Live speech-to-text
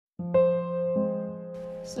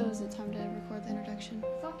So is it time to record the introduction?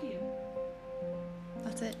 Fuck you.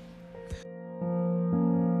 That's it.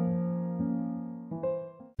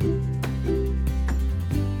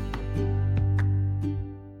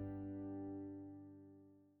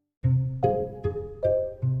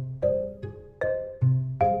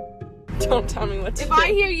 Don't tell me what to do. If I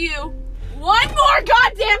hear you one more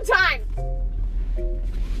goddamn time.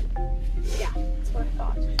 Yeah, that's what I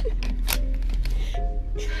thought.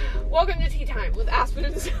 Welcome to Tea Time with Aspen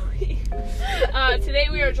and Zoe. Today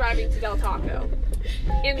we are driving to Del Taco.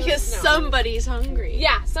 Because somebody's hungry.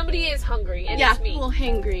 Yeah, somebody is hungry, and Yeah, it's me. a little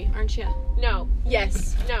hangry, aren't you? No,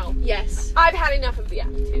 Yes. no. Yes. I've had enough of the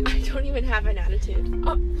attitude. I don't even have an attitude.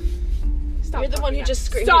 Stop You're the talking one who back- just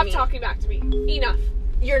screamed Stop at me. talking back to me. Enough.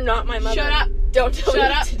 You're not my mother. Shut up. Don't tell me Shut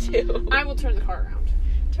what up. to do. I will turn the car around.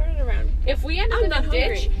 Turn it around. If we end up I'm in not a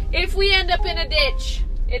ditch,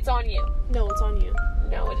 it's on you. No, it's on you.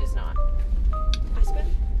 No, it is not. Aspen,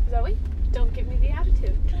 Zoe, don't give me the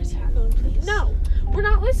attitude. can I take your phone, please? No, we're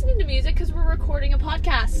not listening to music because we're recording a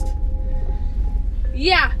podcast.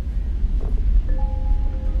 Yeah.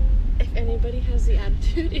 If anybody has the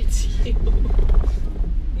attitude, it's you.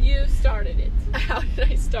 You started it. How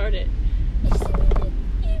did I start it?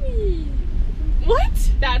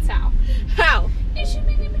 What? That's how. How?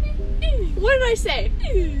 What did I say?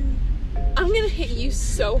 I'm gonna hit you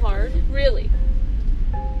so hard. Really?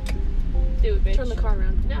 Do it, bitch. Turn the car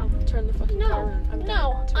around. No. Turn the fucking car No. around. I'm done.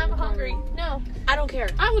 No. Turn I'm the car hungry. around. No. I don't care.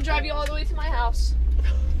 I will drive you all the way to my house.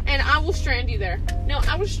 And I will strand you there. No,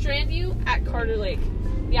 I will strand you at Carter Lake.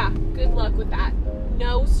 Yeah, good luck with that.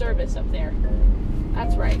 No service up there.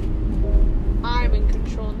 That's right. I'm in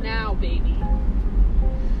control now, baby.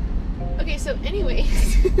 Okay, so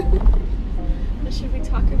anyways, what should we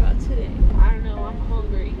talk about today? I don't know, I'm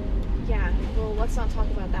hungry. Yeah, well, let's not talk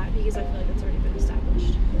about that because I feel like it's already been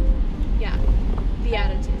established. Yeah, the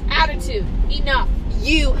attitude. Attitude. Enough.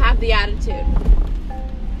 You have the attitude.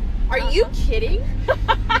 Are you kidding?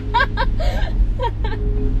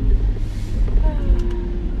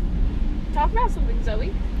 Talk about something,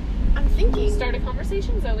 Zoe. I'm thinking. Start a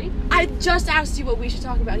conversation, Zoe. I just asked you what we should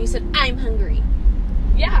talk about, and you said, I'm hungry.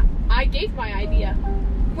 Yeah, I gave my idea.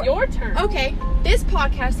 Your turn. Okay, this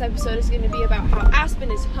podcast episode is going to be about how Aspen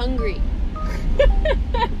is hungry.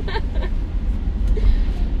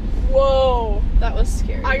 Whoa. That was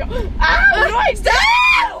scary. I go, what do I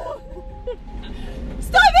Stop!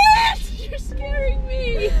 Stop it! You're scaring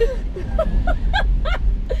me.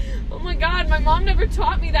 Oh my god, my mom never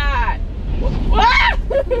taught me that.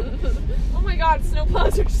 Oh my god,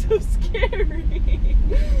 snowplows are so scary.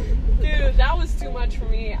 Dude, that was too much for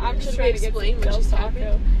me. I'm just Should trying we to get explain some what just Del Taco.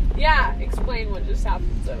 happened? Yeah, explain what just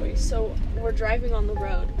happened, Zoe. So, we're driving on the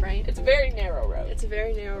road, right? It's a very narrow road. It's a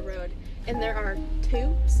very narrow road, and there are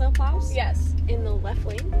two snowplows Yes. in the left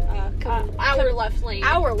lane. Our left lane.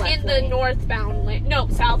 Our left in lane. the northbound lane. No,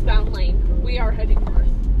 southbound lane. We are heading north.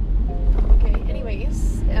 Okay,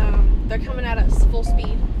 anyways, they're coming at us full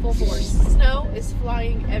speed, full force. Snow is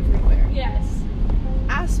flying everywhere. Yes.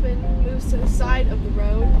 Aspen moves to the side of the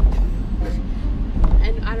road,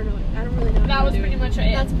 and I don't really know. That was pretty much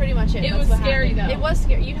it. That's pretty much it. It That's was what scary, happened. though. It was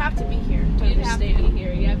scary. You'd have to be here to You'd have to understand. be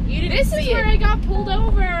here, yep. You didn't This see is it. where I got pulled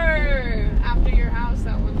over after your house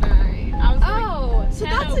that one night. I was going Oh, so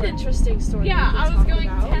 10 that's over. an interesting story. Yeah, we can I was talk going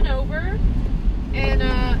about. 10 over, and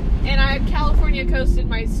I California coasted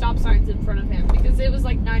my stop signs in front of him because it was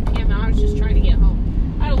like 9 p.m. and I was just trying to get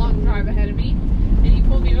home. I had a long drive ahead of me, and he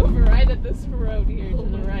pulled me over right at this road here to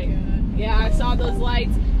the right. God. Yeah, I saw those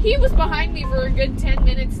lights. He was behind me for a good 10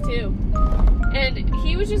 minutes too, and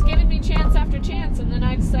he was just giving me chance after chance, and then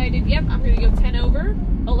I decided, yep, I'm gonna go 10 over,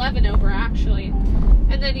 11 over actually.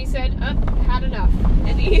 And then he said, had enough.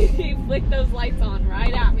 And he flicked those lights on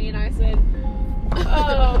right at me, and I said,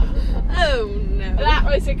 oh, Oh no. that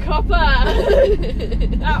was a copper.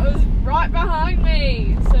 That was right behind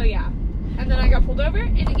me. So yeah. And then I got pulled over,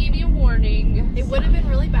 and it gave me a warning. It would have been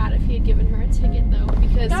really bad if he had given her a ticket, though,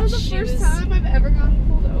 because That was the she first time I've ever gotten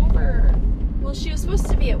pulled over. Well, she was supposed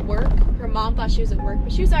to be at work. Her mom thought she was at work,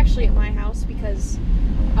 but she was actually at my house because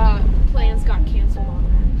plans got canceled on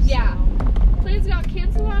her. Yeah. Plans got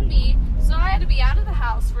canceled on me, so I had to be out of the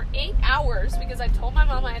house for 8 hours because I told my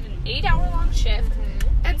mom I had an 8-hour-long shift.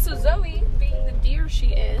 And so Zoe, being the dear she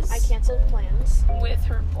is, I canceled plans. with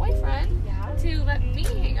her boyfriend Yeah. to let me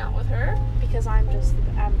hang out with her. Because I'm just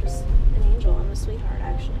an angel. I'm a sweetheart,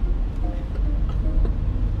 actually.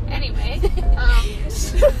 Anyway,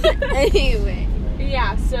 Anyway.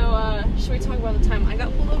 yeah, so, Should we talk about the time I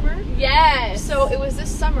got pulled over? yes. So it was this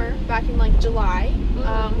summer, back in like July.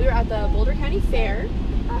 Mhm. We were at the Boulder County Fair,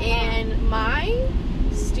 Uh-huh. and my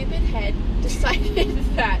stupid head decided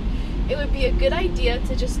it would be a good idea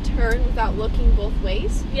to just turn without looking both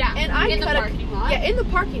ways. Yeah. And I in the cut parking lot. Yeah, in the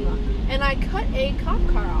parking lot. And I cut a cop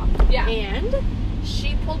car off. Yeah. And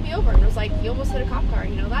she pulled me over and was like, "You almost hit a cop car,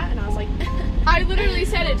 you know that?" And I was like, I literally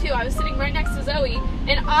said it too. I was sitting right next to Zoe,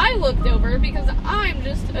 and I looked over because I'm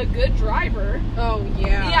just a good driver. "Oh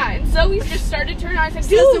yeah." Yeah, and Zoe just started turning. I said, Says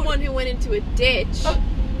 "Dude, the one who went into a ditch. Oh.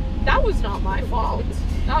 that was not my fault.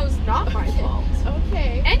 That was not my fault."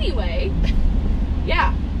 Okay. Anyway,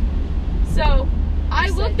 yeah. So I You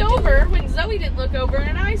said looked you over when Zoe didn't look over,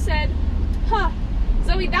 and I said, "Huh,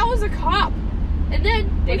 Zoe, that was a cop." And then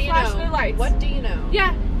What they do you flashed know? their lights. What do you know?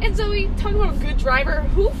 Yeah, and Zoe, talking about a good driver,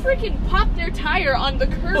 who freaking popped their tire on the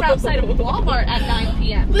curb outside of Walmart at 9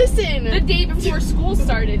 p.m. Listen. the day before school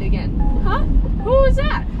started again? Huh? Who was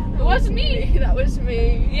that? It wasn't me. That was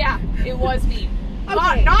me. Yeah, it was me.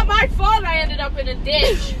 Okay. Not my fault I ended up in a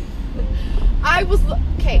ditch. I was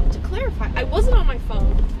okay. To clarify, I wasn't on my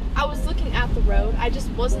phone. I was looking at the road. I just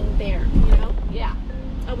wasn't there. You know. Yeah.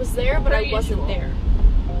 I was there, but Per I wasn't usual. there.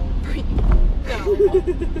 No.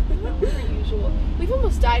 Not per usual. We've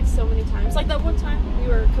almost died so many times. Like that one time we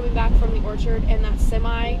were coming back from the orchard and that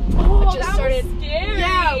semi Oh, just that started. was scary.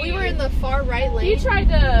 Yeah, we were in the far right lane. He tried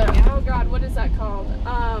to. Oh God, what is that called?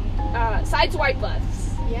 Sideswipe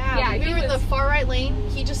us. Yeah, we he were in the was- far right lane.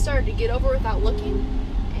 He just started to get over without looking,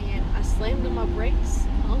 and I slammed on my brakes.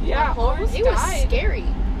 Honked Yeah, my horn. almost It was died. scary.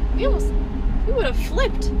 We would have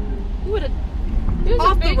flipped. We would have It was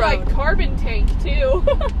Off a the big road. like carbon tank too.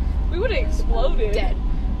 We would have exploded. dead,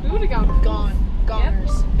 We would have gone.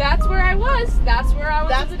 goners. That's where I was. That's where I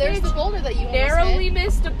was. in the There's ditch. the boulder that you almost Narrowly hit.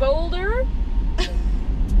 missed a boulder.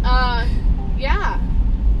 Yeah.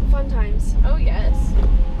 Fun times. Oh yes.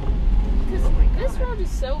 Because Oh my this God. road is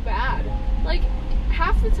so bad. Like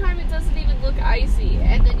half the time it doesn't even look icy,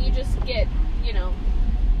 and then you just get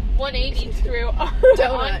 180 through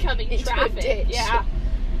Donut oncoming into a traffic. ditch. Yeah.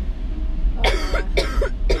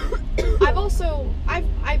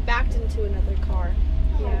 I backed into another car.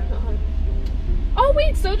 Yeah. Oh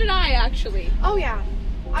wait, so did I actually. Oh yeah.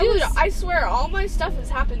 Dude, I swear all my stuff has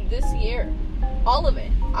happened this year. All of it.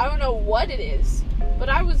 I don't know what it is, but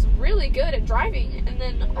I was really good at driving, and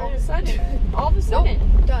then all of a sudden,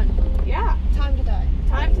 done. yeah, Time to die.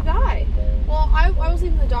 time to die. Well, I was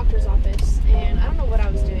leaving the doctor's office, and I don't know what I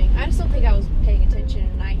was doing. I just don't think I was paying attention,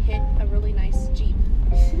 and I hit a really nice Jeep.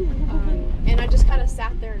 And I just kind of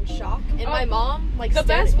sat there in shock. And my mom, The stared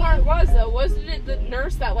best at me. part was though, wasn't it the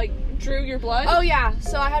nurse that drew your blood? Oh yeah,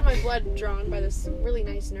 so I had my blood drawn by this really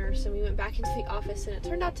nice nurse, and we went back into the office, and it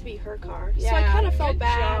turned out to be her car. So I kind of felt good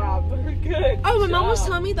bad. Job. Good. Oh, my mom was job.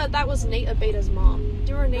 telling me that was Nate Abeda's mom.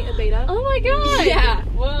 Do you remember Nate Abeda? Oh my god. Yeah.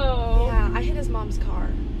 Whoa. Yeah, I hit his mom's car.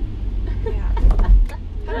 Yeah.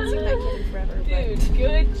 Haven't seen that kid in forever. Dude,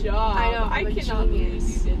 good job. I know, I I'm a cannot believe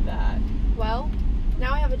genius. you did that. But, well,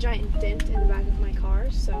 now I have a giant dent in the back of my car,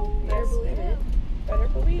 so better Yes, believe ma'am. it. Better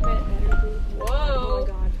believe it. Better believe it. Whoa. Oh my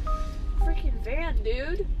god. Freaking van,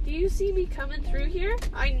 dude. Do you see me coming through here?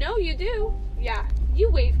 I know you do. Yeah, you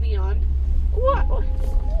wave me on. What?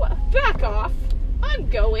 Back off. I'm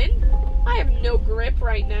going. I have no grip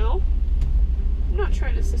right now. I'm not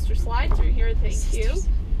trying to sister slide through here, thank you.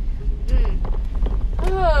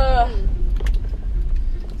 Ugh.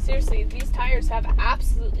 Seriously, these tires have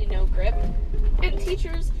absolutely no grip. And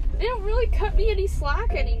teachers, they don't really cut me any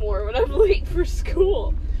slack anymore when I'm late for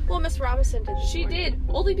school. Well, Miss Robinson did. this She morning. did,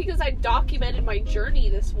 only because I documented my journey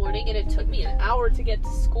this morning and it took me an hour to get to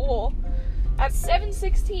school. At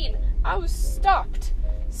 7:16, I was stopped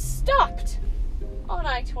on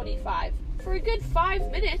I-25 for a good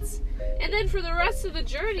 5 minutes. And then for the rest of the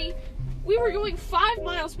journey, we were going 5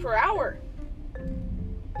 miles per hour.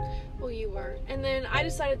 Well, you were. And then I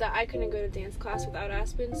decided that I couldn't go to dance class without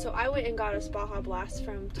Aspen, so I went and got a Baja Blast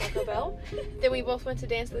from Taco Bell. Then we both went to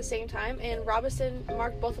dance at the same time, and Robinson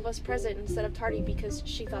marked both of us present instead of tardy because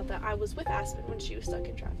she thought that I was with Aspen when she was stuck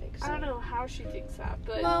in traffic. So I don't know how she thinks that,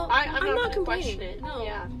 but Well, I'm I'm not not gonna complaining. question it. No.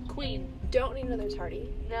 Yeah, queen. don't need another tardy.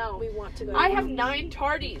 No. We want to go. I have 9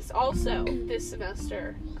 tardies also this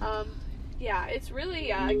semester. Yeah, it's really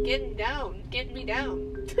getting me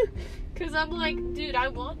down. Cause I'm like, dude, I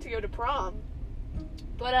want to go to prom,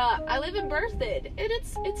 but I live in Berthoud, and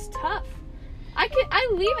it's tough. I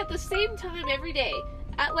leave at the same time every day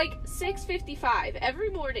at like 6:55 every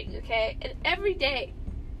morning, okay, and every day.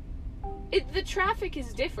 The traffic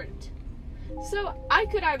is different, so I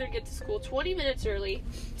could either get to school 20 minutes early,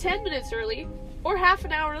 10 minutes early, or half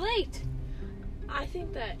an hour late. I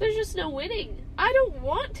think that There's just no winning. I don't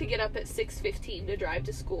want to get up at 6:15 to drive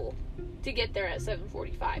to school to get there at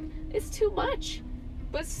 7:45. It's too much.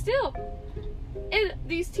 But still, and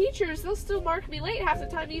these teachers, they'll still mark me late half the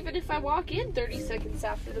time, even if I walk in 30 seconds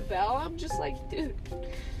after the bell. I'm just like, dude,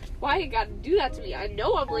 why you gotta do that to me? I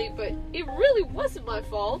know I'm late, but it really wasn't my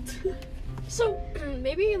fault. So,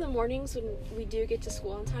 maybe in the mornings when we do get to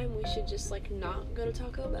school on time, we should just, like, not go to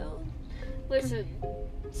Taco Bell? Listen,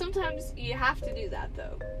 sometimes you have to do that,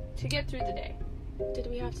 though, to get through the day. Did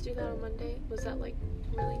we have to do that on Monday? Was that, like,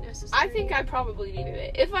 really necessary? I think I probably needed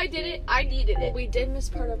it. If I did it, I needed it. We did miss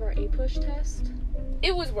part of our A-push test.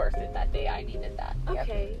 It was worth it that day. I needed that. Yep.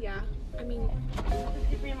 Okay, yeah. I mean,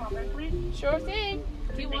 Give me a moment, please. Sure thing.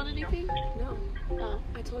 Do you want anything? no.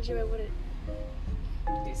 I told you I wouldn't.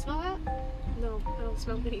 Do you smell that? No, I don't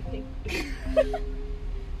smell anything. Dude,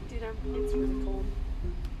 it's really cold.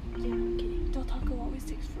 Yeah, I'm kidding. Del Taco always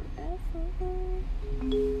takes forever.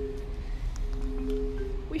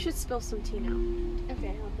 We should spill some tea now. Okay,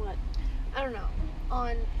 on what? I don't know.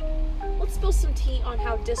 Let's spill some tea on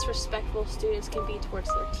how disrespectful students can be towards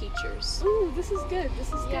their teachers. Ooh, this is good.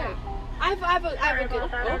 This is Yeah. good. I have Sorry a good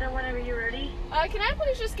about that. Order whenever you're ready. Can I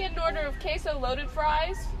please just get an order of queso loaded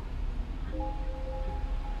fries?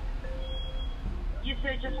 You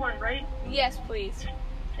said just one, right? Yes, please.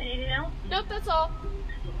 Anything else? Nope, that's all.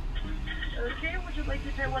 Okay, would you like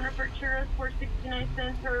to try one of our churros for 69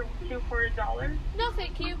 cents or two for $1? No,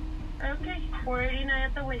 thank you. Okay, $4.89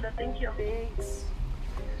 at the window. Thank you. Thanks.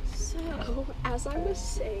 So, as I was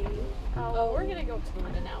saying, Oh, we're gonna go to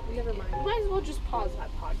London now. Never mind. Might as well just pause that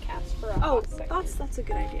podcast for a oh, hot second. that's a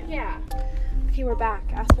good idea. Yeah. Okay, we're back.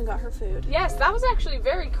 Aspen got her food. Yes, that was actually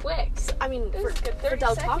very quick. I mean, It for, was good. for 30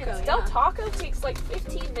 Del seconds. Taco, Del yeah. Taco takes like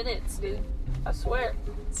 15 minutes, dude. I swear.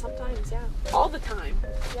 Sometimes, yeah. All the time.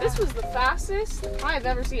 Yeah. This was the fastest I've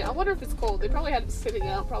ever seen. I wonder if it's cold. They probably had it sitting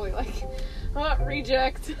out, probably like,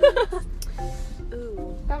 reject.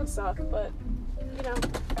 Ooh. That would suck, but, you know,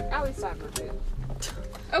 at least I'm not food.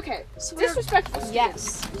 Okay, So we're- disrespectful students.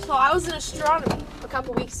 Yes. So I was in astronomy a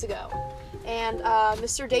couple weeks ago, and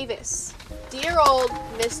Mr. Davis, dear old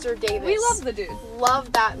Mr. Davis. We love the dude.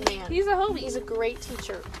 Love that man. He's a homie. He's a great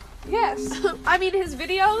teacher. Yes. I mean, his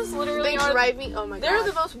videos literally They are... drive me. Oh my god. They're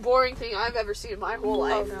the most boring thing I've ever seen in my whole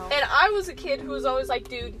life. no. And I was a kid who was always like,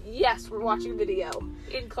 dude, yes, we're watching video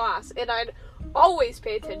in class. And I'd always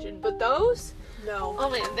pay attention. But those, No.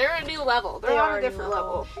 oh man, they're a new level. They're They on are a different new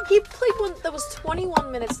level. He played one that was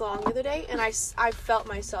 21 minutes long the other day, and I felt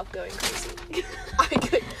myself going crazy. I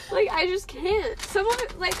could. Like, I just can't. Some of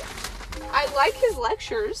it, like, I like his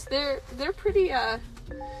lectures. They're pretty,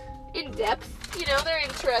 in-depth. You know, they're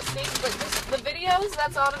interesting. But just the videos,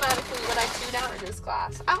 that's automatically when I tune out in his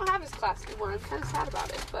class. I don't have his class anymore. I'm kind of sad about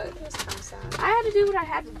it, but... It was kind of sad. I had to do what I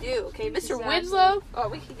had to do, okay? Mr. Exactly. Winslow? Oh,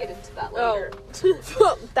 we can get into that later.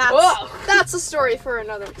 Oh. That's a story for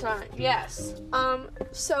another time. Yes.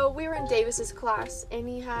 So we were in Davis's class, and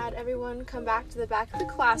he had everyone come back to the back of the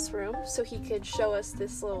classroom so he could show us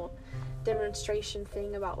this little demonstration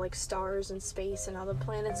thing about like stars and space and how the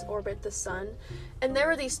planets orbit the sun. And there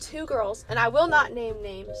were these two girls, and I will not name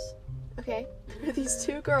names, okay? There were these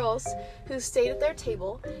two girls who stayed at their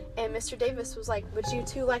table, and Mr. Davis was like, would you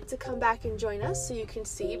two like to come back and join us so you can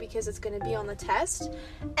see, because it's going to be on the test?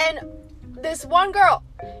 And this one girl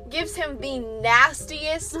gives him the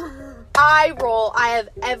nastiest eye roll I have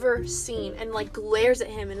ever seen, and like glares at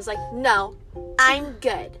him and is like, no, I'm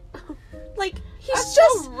good. Like, That's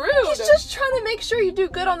so rude. He's just trying to make sure you do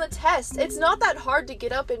good on the test. It's not that hard to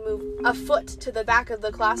get up and move a foot to the back of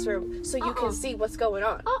the classroom so you can see what's going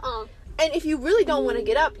on. And if you really don't want to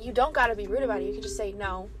get up, you don't gotta be rude about it. You can just say,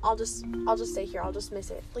 no, I'll just stay here. I'll just miss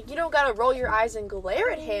it. Like, you don't gotta roll your eyes and glare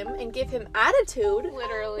at him and give him attitude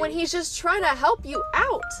Literally. when he's just trying to help you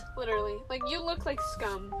out. Literally. Like, you look like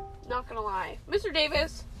scum. Not gonna lie. Mr.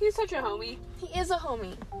 Davis, he's such a homie. He is a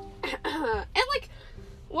homie. And, like,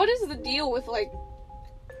 what is the deal with, like,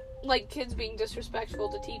 kids being disrespectful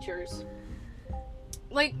to teachers?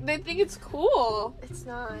 Like, they think it's cool. It's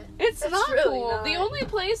not. It's not really cool. not. The only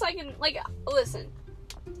place I can, like, listen,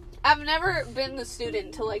 I've never been the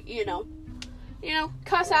student to, like, you know,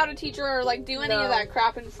 cuss out a teacher or, like, do any No. of that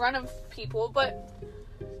crap in front of people, but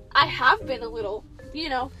I have been a little, you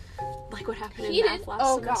know, Like what happened in heated. math last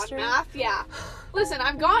Oh, semester. God, math, yeah. Listen,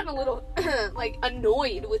 I've gotten a little, like,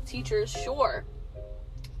 annoyed with teachers, sure.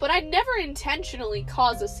 But I never intentionally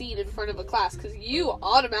cause a scene in front of a class because you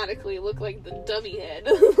automatically look like the dummy head.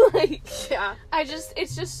 Like, Yeah.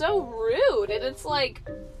 it's just so rude. And it's like,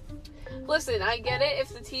 listen, I get it if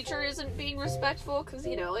the teacher isn't being respectful because,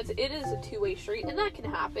 you know, it is a two-way street and that can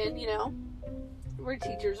happen, you know, where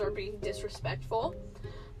teachers are being disrespectful.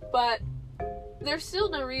 But there's still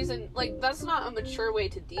no reason, like, that's not a mature way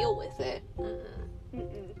to deal with it.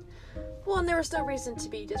 Mm-mm. Well, and there was no reason to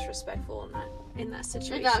be disrespectful in that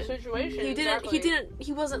situation. In that situation,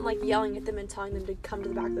 He wasn't like yelling at them and telling them to come to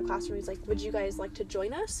the back of the classroom. He's like, would you guys like to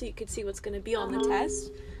join us so you could see what's going to be on the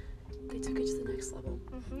test? They took it to the next level.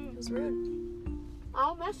 It was rude. I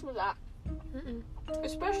don't mess with that. Mm-mm.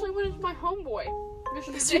 Especially when it's my homeboy,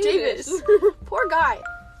 Mr. Davis. Poor guy.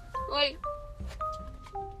 Like,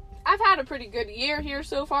 I've had a pretty good year here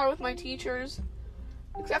so far with my teachers.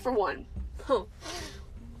 Except for one. Huh.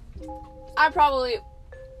 I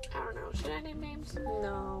don't know, should I name names?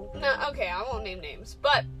 No. No, okay, I won't name names.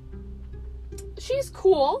 But, she's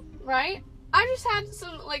cool, right? I just had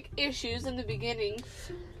some, like, issues in the beginning.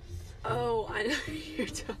 Oh, I know who you're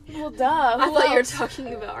talking. Well, duh. I thought you were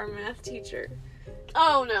talking about our math teacher.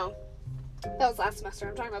 Oh, no. That was last semester.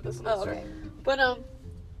 I'm talking about this semester. Oh, okay. But,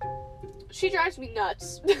 she drives me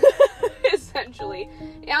nuts, essentially.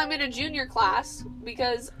 Yeah, I'm in a junior class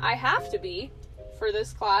because I have to be for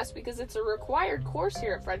this class because it's a required course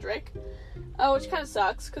here at Frederick. Which kind of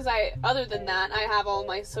sucks because other than that, I have all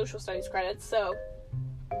my social studies credits, so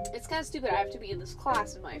it's kind of stupid I have to be in this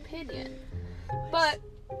class, in my opinion. But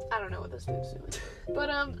I don't know what this dude's doing.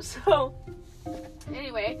 But, so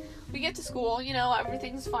anyway, we get to school, you know,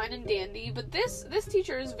 everything's fine and dandy, but this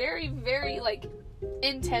teacher is very, very, like,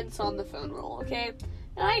 intense on the phone rule, okay?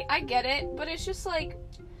 And I get it, but it's just like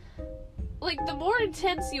the more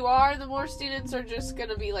intense you are, the more students are just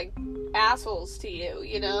gonna be like assholes to you,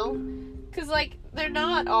 you know? Cause like they're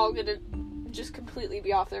not all gonna just completely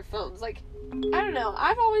be off their phones. Like, I don't know,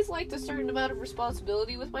 I've always liked a certain amount of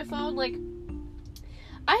responsibility with my phone. Like,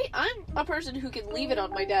 I'm a person who can leave it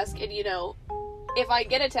on my desk and, you know, if I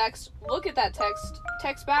get a text, look at that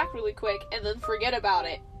text back really quick, and then forget about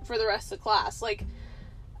it for the rest of the class. Like,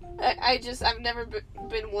 I've never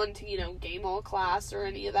been one to, you know, game all class or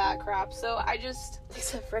any of that crap, so I just...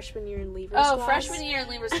 Except freshman year in Leavers class. Oh, freshman year in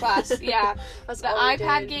Leavers class, yeah. That's the all we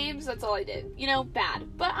iPad did. games, that's all I did. You know,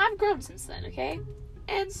 bad. But I've grown since then, okay?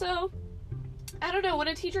 And so, I don't know, when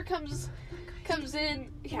a teacher comes in...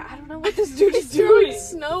 Yeah, I don't know what this dude is doing.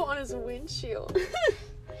 Snow on his windshield.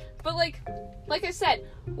 But, like I said,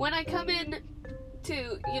 when I come in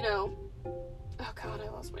to, you know... Oh god, I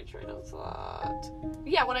lost my train of thought.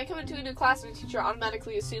 Yeah, when I come into a new class and a teacher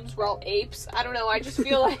automatically assumes we're all apes, I don't know, I just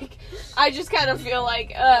feel like...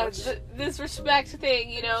 this respect thing,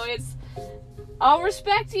 you know, it's... I'll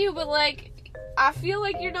respect you, but, like, I feel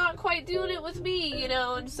like you're not quite doing it with me, you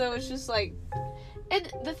know, and so it's just, like... And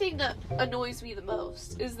the thing that annoys me the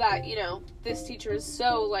most is that, you know, this teacher is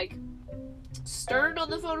so, like, stern on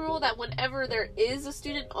the phone rule that whenever there is a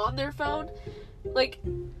student on their phone, like,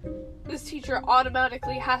 this teacher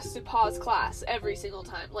automatically has to pause class every single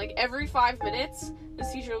time. Like, every 5 minutes,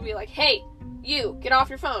 this teacher will be like, hey, you, get off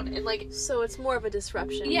your phone. And, like... So it's more of a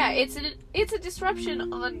disruption. Yeah, it's a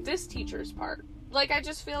disruption on this teacher's part. Like, I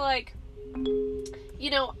just feel like... You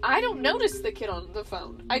know, I don't notice the kid on the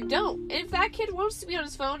phone. I don't. And if that kid wants to be on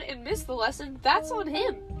his phone and miss the lesson, that's on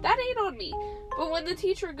him. That ain't on me. But when the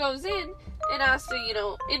teacher goes in and has to, you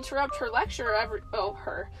know, interrupt her lecture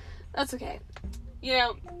that's okay. You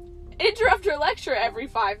know, interrupt her lecture every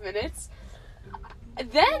 5 minutes,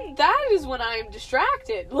 then that is when I'm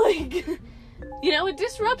distracted. Like, you know, it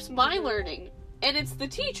disrupts my learning. And it's the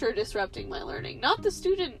teacher disrupting my learning, not the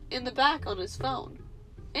student in the back on his phone.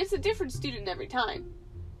 It's a different student every time.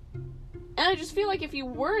 And I just feel like if you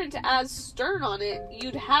weren't as stern on it,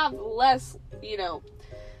 you'd have less, you know,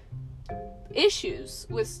 issues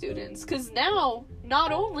with students. Because now,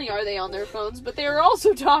 not only are they on their phones, but they're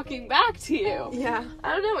also talking back to you. Yeah.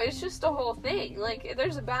 I don't know, it's just a whole thing. Like,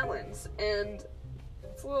 there's a balance, and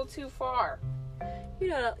it's a little too far. You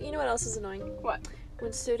know what else is annoying? What?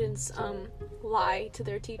 When students lie to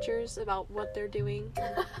their teachers about what they're doing.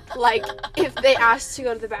 Like, if they ask to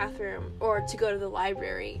go to the bathroom or to go to the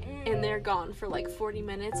library and they're gone for like 40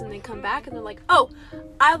 minutes and they come back and they're like, oh,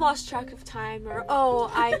 I lost track of time, or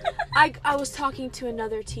oh, I was talking to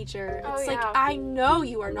another teacher. It's like, I know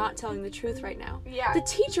you are not telling the truth right now. Yeah. The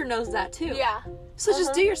teacher knows that too. Yeah. So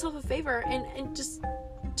just do yourself a favor and just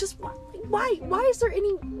why is there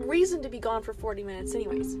any reason to be gone for 40 minutes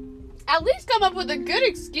anyways? At least come up with a good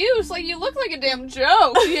excuse. Like, you look like a damn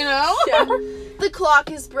joke, you know? Yeah. The clock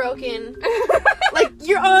is broken. Like,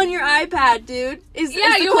 you're on your iPad, dude. Is the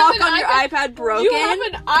clock on your iPad broken? You have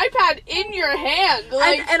an iPad in your hand.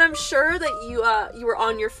 Like, and I'm sure that you were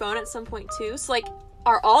on your phone at some point too. So, like,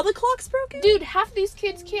 are all the clocks broken? dude, half these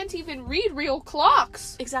kids can't even read real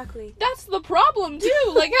clocks. Exactly. That's the problem,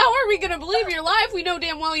 too. Like, how are we gonna believe your life? We know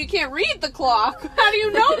damn well you can't read the clock. How do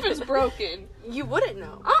you know if it's broken? You wouldn't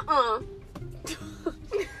know. Uh-uh.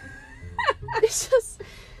 It's just...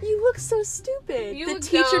 You look so stupid. You the look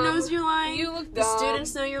teacher dumb. knows you're lying. You look The dumb.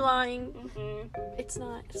 students know you're lying. Mhm. It's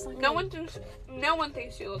not No good. one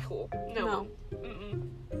thinks you look cool. No. No. Mm-mm.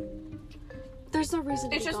 There's no reason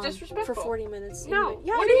to It's be just gone disrespectful. for 40 minutes. No. anyway.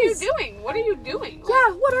 Yeah, What it are is. you doing? What are you doing?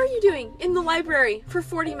 Yeah, what are you doing in the library for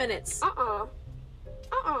 40 minutes? Uh-uh.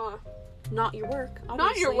 Not your work, obviously.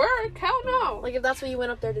 Not your work. Hell no. Like, if that's what you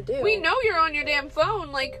went up there to do. We know you're on your damn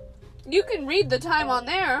phone. Like, you can read the time on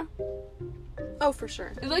there. Oh, for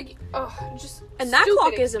sure. Like, just And that stupid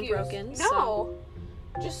clock isn't excuse. broken, No. so-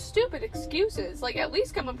 Just stupid excuses. Like, at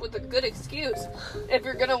least come up with a good excuse if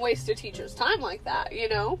you're gonna waste a teacher's time like that, you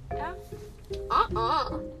know? Yeah.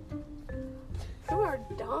 You are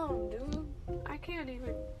dumb, dude. I can't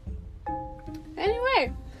even.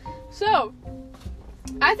 Anyway, so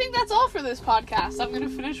I think that's all for this podcast. I'm gonna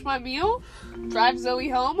finish my meal, drive Zoe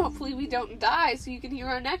home. Hopefully we don't die so you can hear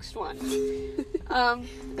our next one.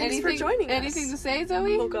 Thanks for joining us. Anything to say,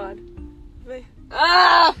 Zoe? Oh, God.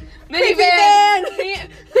 Ah! Creepy Minivan!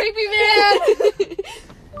 Creepy man!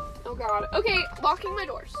 Oh god. Okay, locking my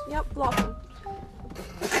doors. Yep, lock them.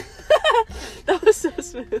 That was so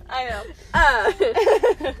smooth. I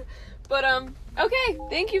know. But okay,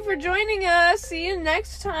 thank you for joining us. See you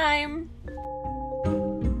next time.